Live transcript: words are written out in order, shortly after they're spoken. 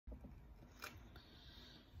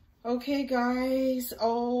Okay, guys,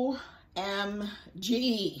 OMG.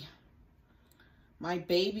 My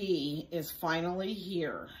baby is finally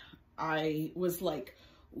here. I was like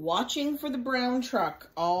watching for the brown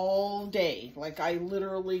truck all day. Like I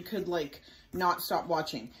literally could like not stop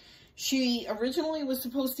watching. She originally was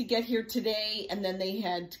supposed to get here today, and then they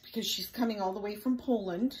had, because she's coming all the way from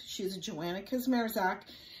Poland. She's a Joanna Kazmierczak,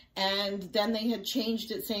 and then they had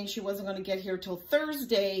changed it saying she wasn't going to get here till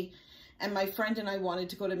Thursday. And my friend and I wanted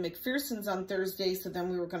to go to McPherson's on Thursday, so then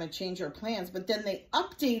we were going to change our plans. But then they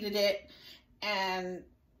updated it and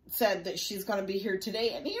said that she's going to be here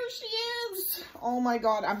today. And here she is. Oh my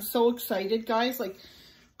God. I'm so excited, guys. Like,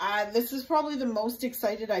 this is probably the most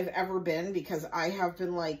excited I've ever been, because I have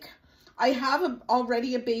been like, I have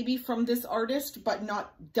already a baby from this artist, but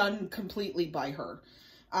not done completely by her.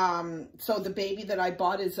 So the baby that I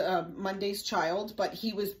bought is Monday's child, but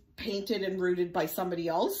he was painted and rooted by somebody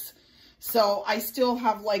else. So I still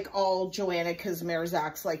have like all Joanna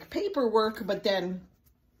Kazmierczak's like paperwork, but then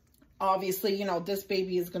obviously, you know, this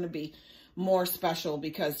baby is going to be more special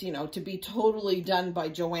because, you know, to be totally done by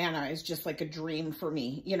Joanna is just like a dream for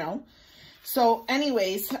me, you know. So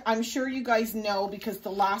anyways, I'm sure you guys know, because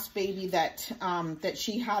the last baby that that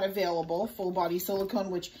she had available, full body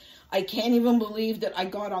silicone, which I can't even believe that I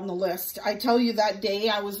got on the list. I tell you, that day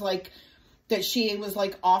I was like, that she was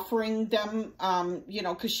like offering them, you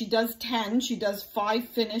know, because she does 10, she does 5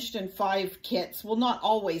 finished and 5 kits. Well, not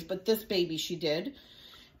always, but this baby she did.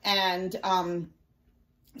 And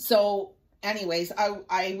so anyways,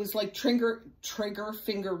 I was like trigger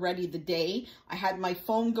finger ready the day. I had my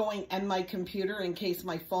phone going and my computer in case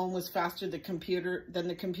my phone was faster than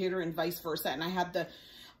the computer and vice versa. And I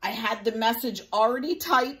had the message already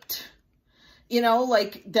typed, you know,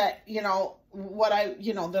 like that, you know,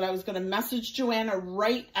 that I was going to message Joanna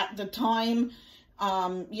right at the time,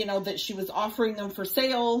 you know, that she was offering them for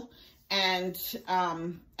sale and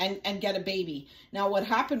get a baby. Now, what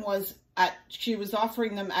happened was she was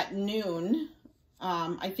offering them at noon.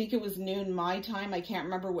 I think it was noon my time. I can't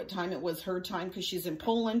remember what time it was her time, because she's in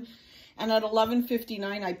Poland. And at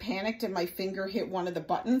 11:59, I panicked and my finger hit one of the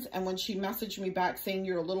buttons. And when she messaged me back saying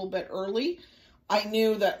you're a little bit early, I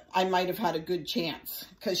knew that I might have had a good chance,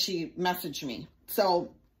 because she messaged me.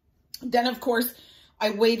 So then, of course, I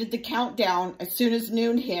waited the countdown. As soon as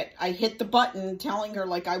noon hit, I hit the button telling her,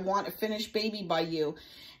 like, I want a finished baby by you.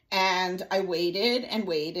 And I waited and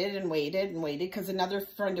waited and waited and waited, because another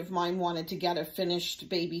friend of mine wanted to get a finished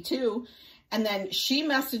baby too. And then she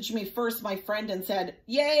messaged me first, my friend, and said,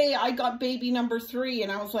 yay, I got baby number 3.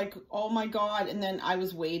 And I was like, oh my God. And then I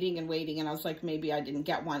was waiting and waiting, and I was like, maybe I didn't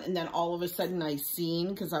get one. And then all of a sudden I seen,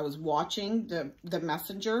 because I was watching the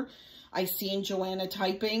messenger, I seen Joanna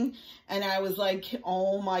typing, and I was like,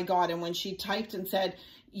 oh my God. And when she typed and said,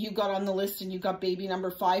 you got on the list and you got baby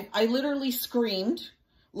number 5, I literally screamed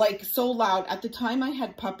like so loud. At the time I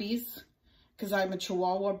had puppies, because I'm a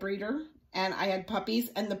Chihuahua breeder. And I had puppies,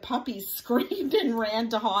 and the puppies screamed and ran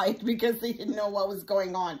to hide because they didn't know what was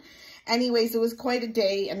going on. Anyways, it was quite a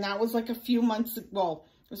day, and that was like a few months, well,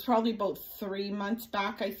 it was probably about 3 months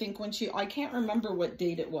back, I think, when I can't remember what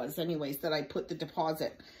date it was, anyways, that I put the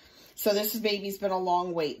deposit. So this baby's been a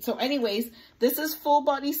long wait. So anyways, this is full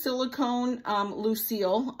body silicone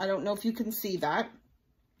Lucille. I don't know if you can see that.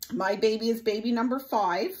 My baby is baby number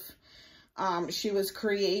 5. She was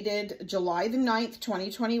created July the 9th,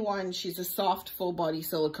 2021. She's a soft full body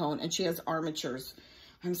silicone, and she has armatures.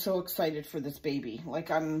 I'm so excited for this baby. Like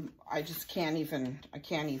I just can't even, I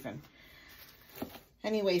can't even.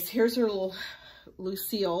 Anyways, here's her little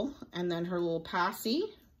Lucille, and then her little passy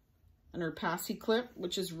and her passy clip,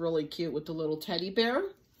 which is really cute with the little teddy bear.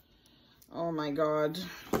 Oh my God,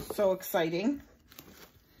 so exciting.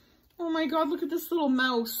 Oh my God, look at this little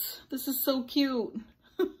mouse. This is so cute.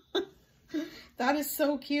 That is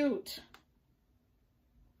so cute.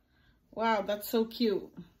 Wow, that's so cute.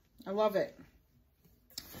 I love it.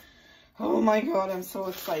 Oh my God, I'm so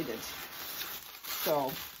excited.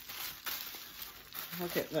 So,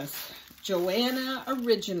 look at this. Joanna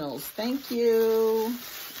Originals. Thank you.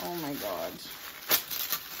 Oh my God.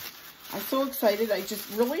 I'm so excited. I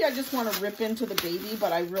just want to rip into the baby,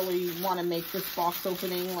 but I really want to make this box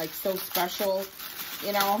opening like so special.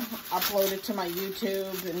 You know, upload it to my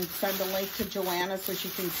YouTube and send a link to Joanna so she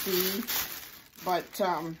can see. But,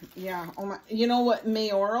 yeah. Oh my, you know what?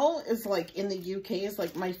 Mayoral is like, in the UK, is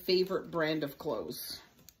like my favorite brand of clothes.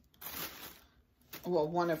 Well,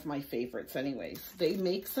 one of my favorites anyways. They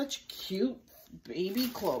make such cute baby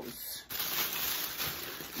clothes.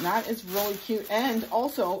 And that is really cute. And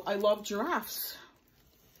also, I love giraffes.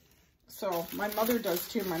 So, my mother does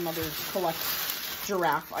too. My mother collects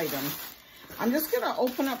giraffe items. I'm just going to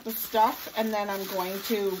open up the stuff, and then I'm going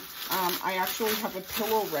to, I actually have a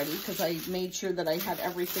pillow ready because I made sure that I had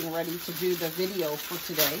everything ready to do the video for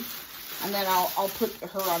today. And then I'll put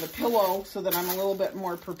her on a pillow so that I'm a little bit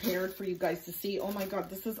more prepared for you guys to see. Oh my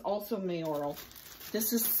God, this is also mayoral.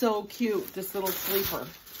 This is so cute, this little sleeper.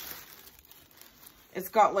 It's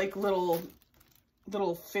got like little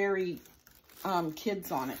fairy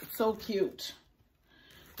kids on it. It's so cute.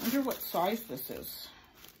 I wonder what size this is.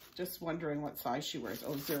 Just wondering what size she wears.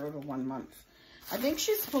 Oh, 0 to 1 month. I think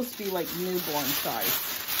she's supposed to be like newborn size.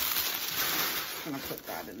 I'm gonna put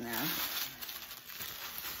that in there.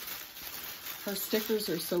 Her stickers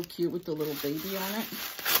are so cute with the little baby on it.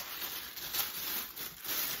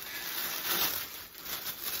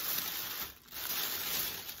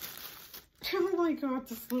 Oh my God,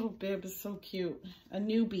 this little bib is so cute. A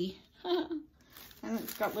newbie. And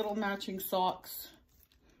it's got little matching socks.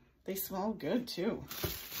 They smell good too.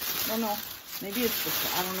 I don't know. Maybe it's the,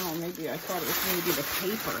 I don't know. Maybe I thought it was maybe the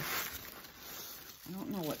paper. I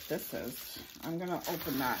don't know what this is. I'm going to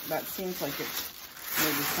open that. That seems like it's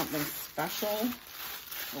maybe something special.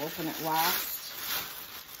 I'll open it last.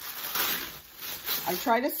 I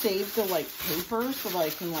try to save the like paper so that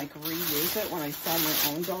I can like reuse it when I sell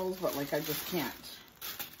my own dolls, but like I just can't.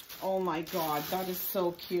 Oh my God, that is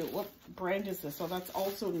so cute. What brand is this? Oh, that's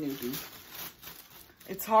also Newbie.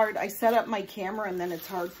 It's hard. I set up my camera and then it's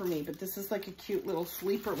hard for me, but this is like a cute little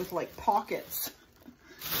sleeper with like pockets.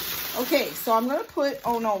 Okay, so I'm going to put,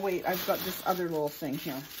 oh no, wait, I've got this other little thing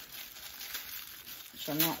here, which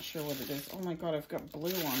I'm not sure what it is. Oh my God, I've got blue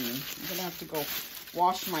on me. I'm going to have to go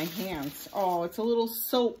wash my hands. Oh, it's a little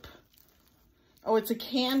soap. Oh, it's a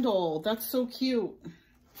candle. That's so cute.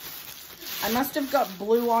 I must have got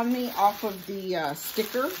blue on me off of the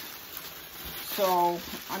sticker. So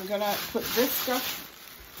I'm going to put this stuff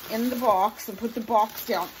in the box and put the box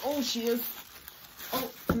down. Oh, she is. Oh,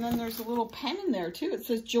 and then there's a little pen in there too. It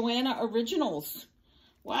says Joanna Originals.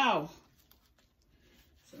 Wow.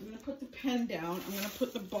 So I'm going to put the pen down. I'm going to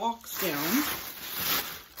put the box down.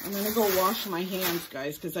 I'm going to go wash my hands,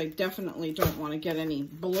 guys, because I definitely don't want to get any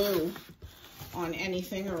blue on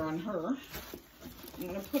anything or on her. I'm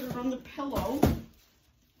going to put her on the pillow.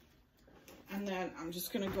 And then I'm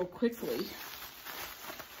just going to go quickly.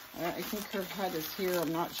 I think her head is here.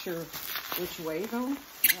 I'm not sure which way, though.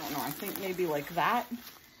 I don't know. I think maybe like that.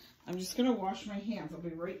 I'm just going to wash my hands. I'll be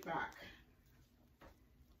right back.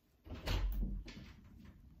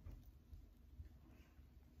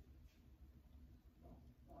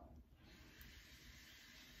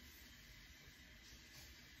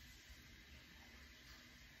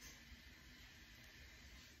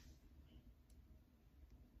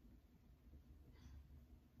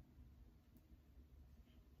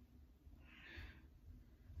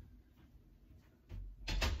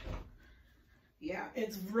 Yeah,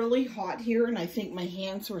 it's really hot here, and I think my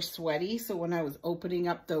hands were sweaty. So when I was opening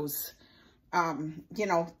up those, you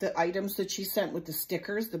know, the items that she sent with the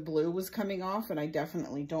stickers, the blue was coming off, and I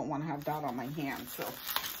definitely don't want to have that on my hands. So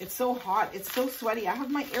it's so hot. It's so sweaty. I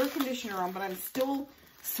have my air conditioner on, but I'm still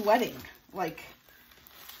sweating. Like,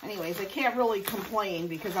 anyways, I can't really complain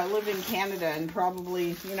because I live in Canada, and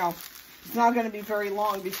probably, you know, it's not going to be very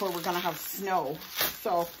long before we're going to have snow.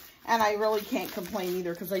 So, and I really can't complain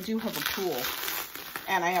either because I do have a pool.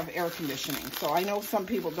 And I have air conditioning. So I know some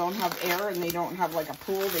people don't have air and they don't have like a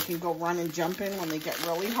pool they can go run and jump in when they get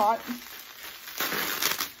really hot.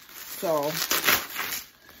 So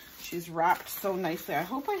she's wrapped so nicely. I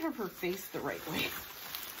hope I have her face the right way.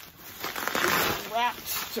 She's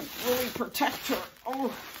wrapped to really protect her.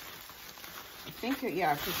 Oh, I think,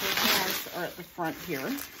 yeah, because her hands are at the front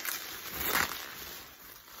here.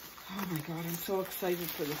 Oh my God, I'm so excited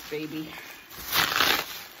for this baby.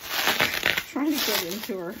 Trying to get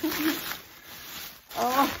into her.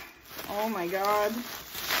 Oh my God.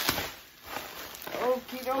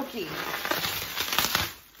 Okie dokie.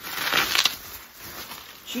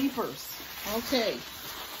 Jeepers. Okay.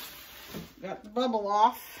 Got the bubble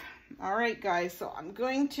off. All right, guys. So I'm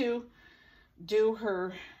going to do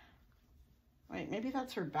her. Wait, maybe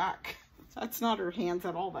that's her back. That's not her hands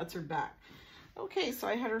at all. That's her back. Okay, so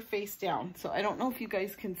I had her face down. So I don't know if you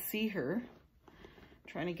guys can see her.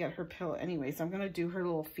 Trying to get her pillow. Anyways, I'm going to do her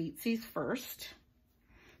little feetsies first.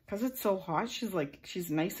 Because it's so hot, she's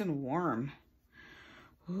nice and warm.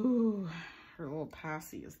 Ooh, her little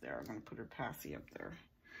passy is there. I'm going to put her passy up there.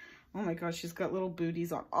 Oh my gosh, she's got little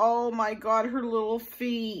booties on. Oh my God, her little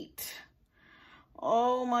feet.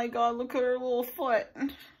 Oh my God, look at her little foot.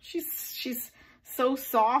 She's so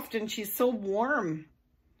soft and she's so warm.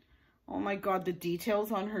 Oh my God, the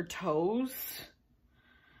details on her toes.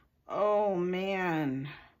 Oh man.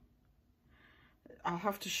 I'll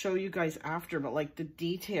have to show you guys after, but like the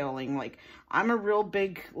detailing, like I'm a real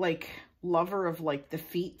big like lover of like the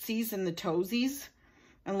feetsies and the toesies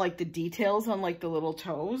and like the details on like the little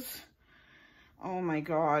toes. Oh my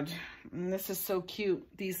God. And this is so cute.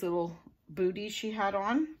 These little booties she had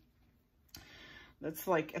on. That's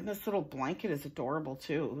like, and this little blanket is adorable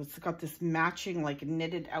too. It's got this matching like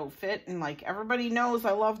knitted outfit, and like everybody knows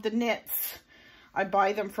I love the knits. I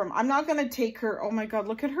buy them from, I'm not going to take her. Oh my God,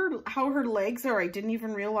 look at her, how her legs are. I didn't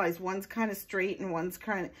even realize one's kind of straight and one's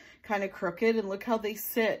kind of crooked, and look how they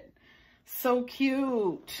sit. So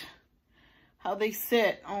cute how they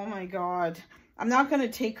sit. Oh my God. I'm not going to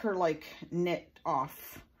take her like knit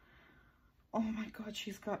off. Oh my God,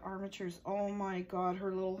 she's got armatures. Oh my God,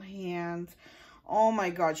 her little hands. Oh my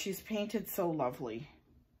God, she's painted so lovely.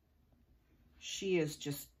 She is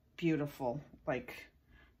just beautiful. Like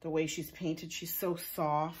the way she's painted, she's so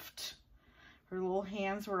soft. Her little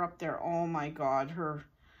hands were up there. Oh my God,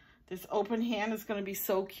 this open hand is going to be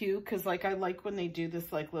so cute, because like I like when they do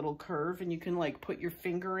this like little curve and you can like put your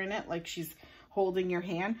finger in it like she's holding your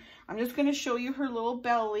hand. I'm just going to show you her little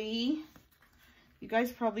belly. You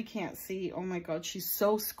guys probably can't see. Oh my God, she's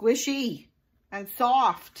so squishy and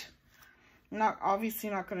soft. I'm obviously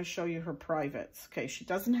not going to show you her privates. Okay, she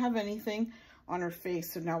doesn't have anything on her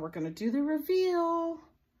face, so now we're going to do the reveal.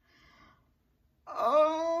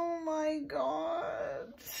 Oh my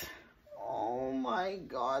God. Oh my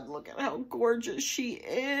God, look at how gorgeous she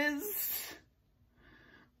is.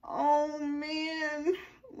 Oh man,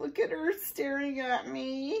 look at her staring at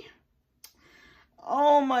me.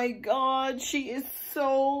 Oh my God, she is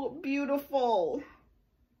so beautiful.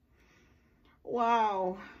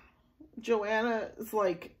 Wow. Joanna is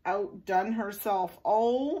like outdone herself.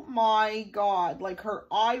 Oh my God. Like her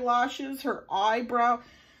eyelashes, her eyebrow.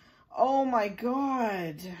 Oh my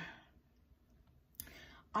God.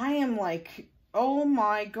 I am like, oh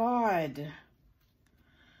my God.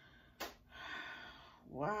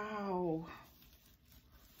 Wow.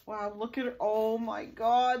 Wow, look at her. Oh my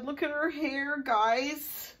God. Look at her hair,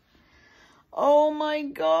 guys. Oh my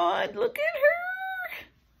God. Look at her.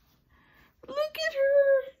 Look at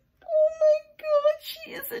her. Oh my God.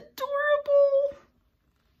 She is adorable.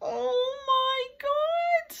 Oh my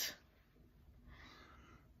God.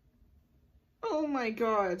 Oh my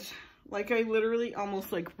God. Like I literally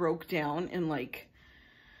almost like broke down, and like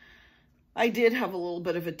I did have a little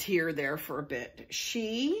bit of a tear there for a bit.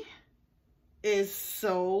 She is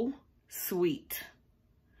so sweet.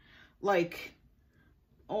 Like,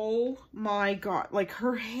 oh my God. Like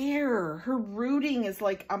her hair, her rooting is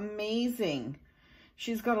like amazing.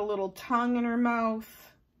 She's got a little tongue in her mouth.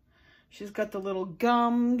 She's got the little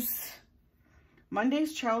gums.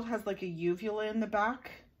 Monday's child has like a uvula in the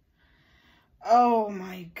back. Oh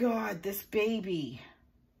my God, this baby.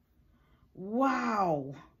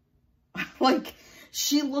 Wow. Like,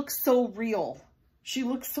 she looks so real. She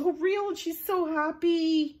looks so real, and she's so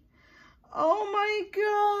happy. Oh my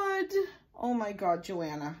God. Oh my God,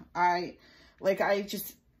 Joanna. I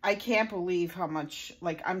can't believe how much,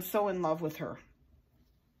 like, I'm so in love with her.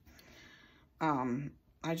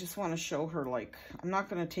 I just want to show her, like, I'm not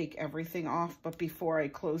going to take everything off, but before I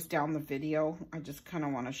close down the video, I just kind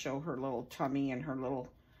of want to show her little tummy and her little,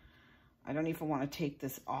 I don't even want to take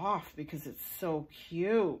this off because it's so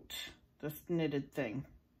cute, this knitted thing.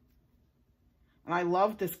 And I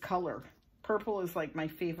love this color. Purple is like my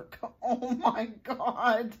favorite color. Oh my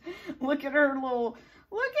God. Look at her little,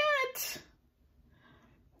 look at.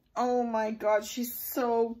 Oh my God, she's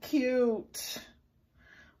so cute.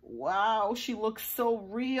 Wow, she looks so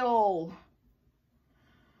real.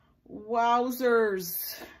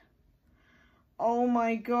 Wowzers. Oh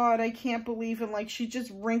my God, I can't believe it. Like, she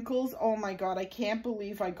just wrinkles. Oh my God, I can't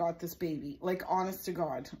believe I got this baby. Like, honest to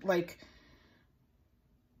God. Like,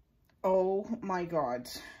 oh my God.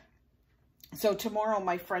 So tomorrow,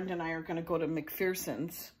 my friend and I are going to go to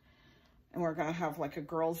McPherson's, and we're going to have like a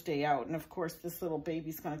girls' day out. And of course, this little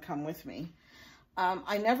baby's going to come with me.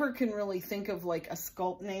 I never can really think of like a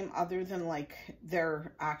sculpt name other than like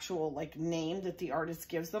their actual like name that the artist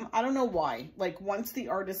gives them. I don't know why. Like once the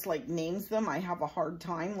artist like names them, I have a hard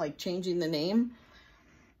time like changing the name.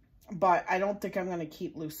 But I don't think I'm going to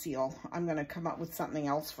keep Lucille. I'm going to come up with something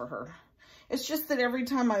else for her. It's just that every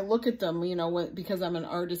time I look at them, you know, because I'm an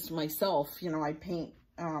artist myself, you know, I paint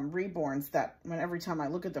reborns, that every time I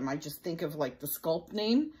look at them, I just think of like the sculpt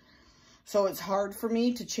name. So it's hard for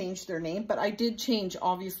me to change their name, but I did change,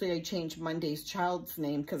 obviously I changed Monday's child's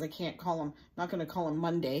name because I can't call him, not going to call him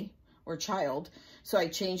Monday or Child. So I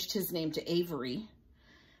changed his name to Avery.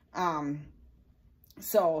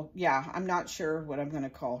 So yeah, I'm not sure what I'm going to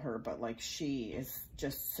call her, but like she is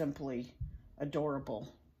just simply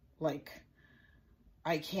adorable. Like,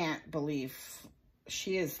 I can't believe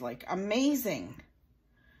she is like amazing.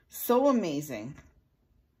 So amazing.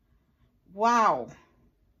 Wow.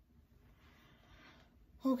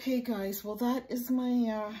 Okay, guys. Well, that is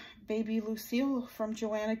my baby Lucille from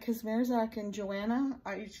Joanna Kazmierczak. And Joanna,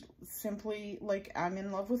 I simply, like, I'm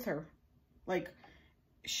in love with her. Like,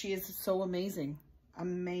 she is so amazing.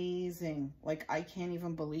 Amazing. Like, I can't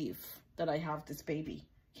even believe that I have this baby.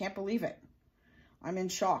 Can't believe it. I'm in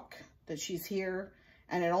shock that she's here.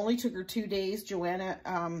 And it only took her 2 days. Joanna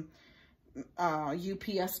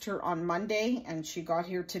UPS'd her on Monday, and she got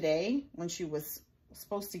here today when she was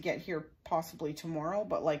supposed to get here possibly tomorrow.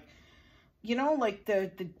 But like, you know, like the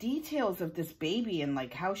details of this baby and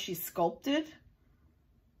like how she's sculpted,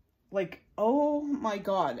 like, oh my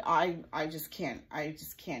God, I can't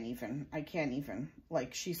even,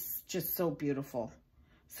 like, she's just so beautiful.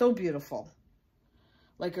 So beautiful.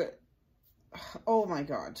 Like oh my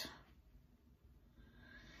God.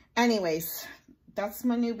 Anyways, that's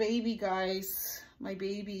my new baby, guys. My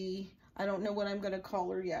baby. I don't know what I'm going to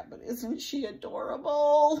call her yet, but isn't she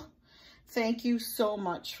adorable? Thank you so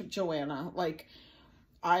much, Joanna. Like,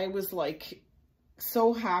 I was like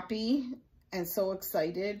so happy and so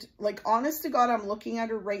excited. Like, honest to God, I'm looking at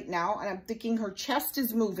her right now and I'm thinking her chest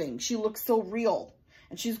is moving. She looks so real.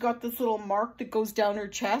 And she's got this little mark that goes down her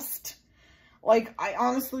chest. Like, I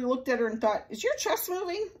honestly looked at her and thought, is your chest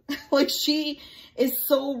moving? Like, she is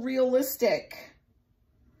so realistic.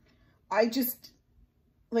 I just,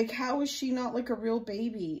 like, how is she not like a real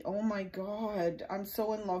baby? Oh my God, I'm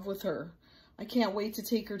so in love with her. I can't wait to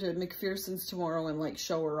take her to McPherson's tomorrow and like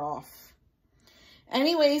show her off.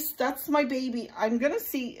 Anyways, that's my baby. I'm gonna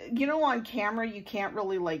see, you know, on camera, you can't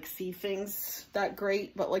really like see things that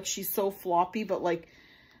great, but like she's so floppy, but like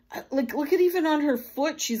look at even on her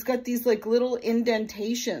foot, she's got these like little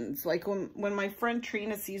indentations. Like when my friend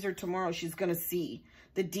Trina sees her tomorrow, she's gonna see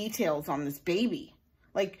the details on this baby.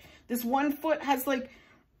 Like this one foot has like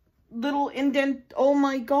little indent. Oh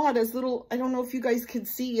my God, as little, I don't know if you guys can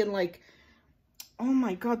see, and like, oh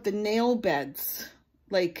my God, the nail beds.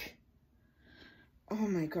 Like, oh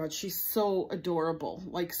my God, she's so adorable.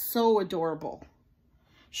 Like, so adorable.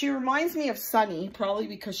 She reminds me of Sunny, probably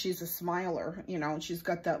because she's a smiler, you know, and she's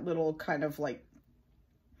got that little kind of like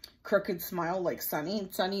crooked smile like Sunny.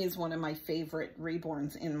 And Sunny is one of my favorite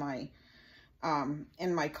reborns in my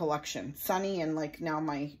collection. Sunny, and like now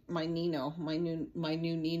my Nino, my new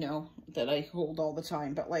Nino that I hold all the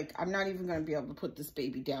time. But like, I'm not even going to be able to put this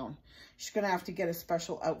baby down. She's going to have to get a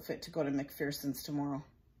special outfit to go to McPherson's tomorrow.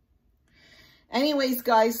 Anyways,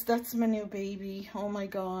 guys, that's my new baby. Oh my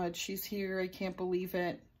God, she's here. I can't believe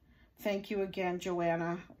it. Thank you again,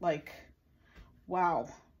 Joanna. Like, wow.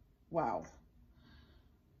 Wow.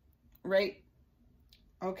 Right?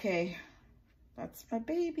 Okay. That's my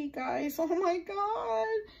baby, guys. Oh my God.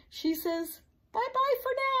 She says, bye-bye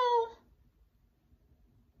for now.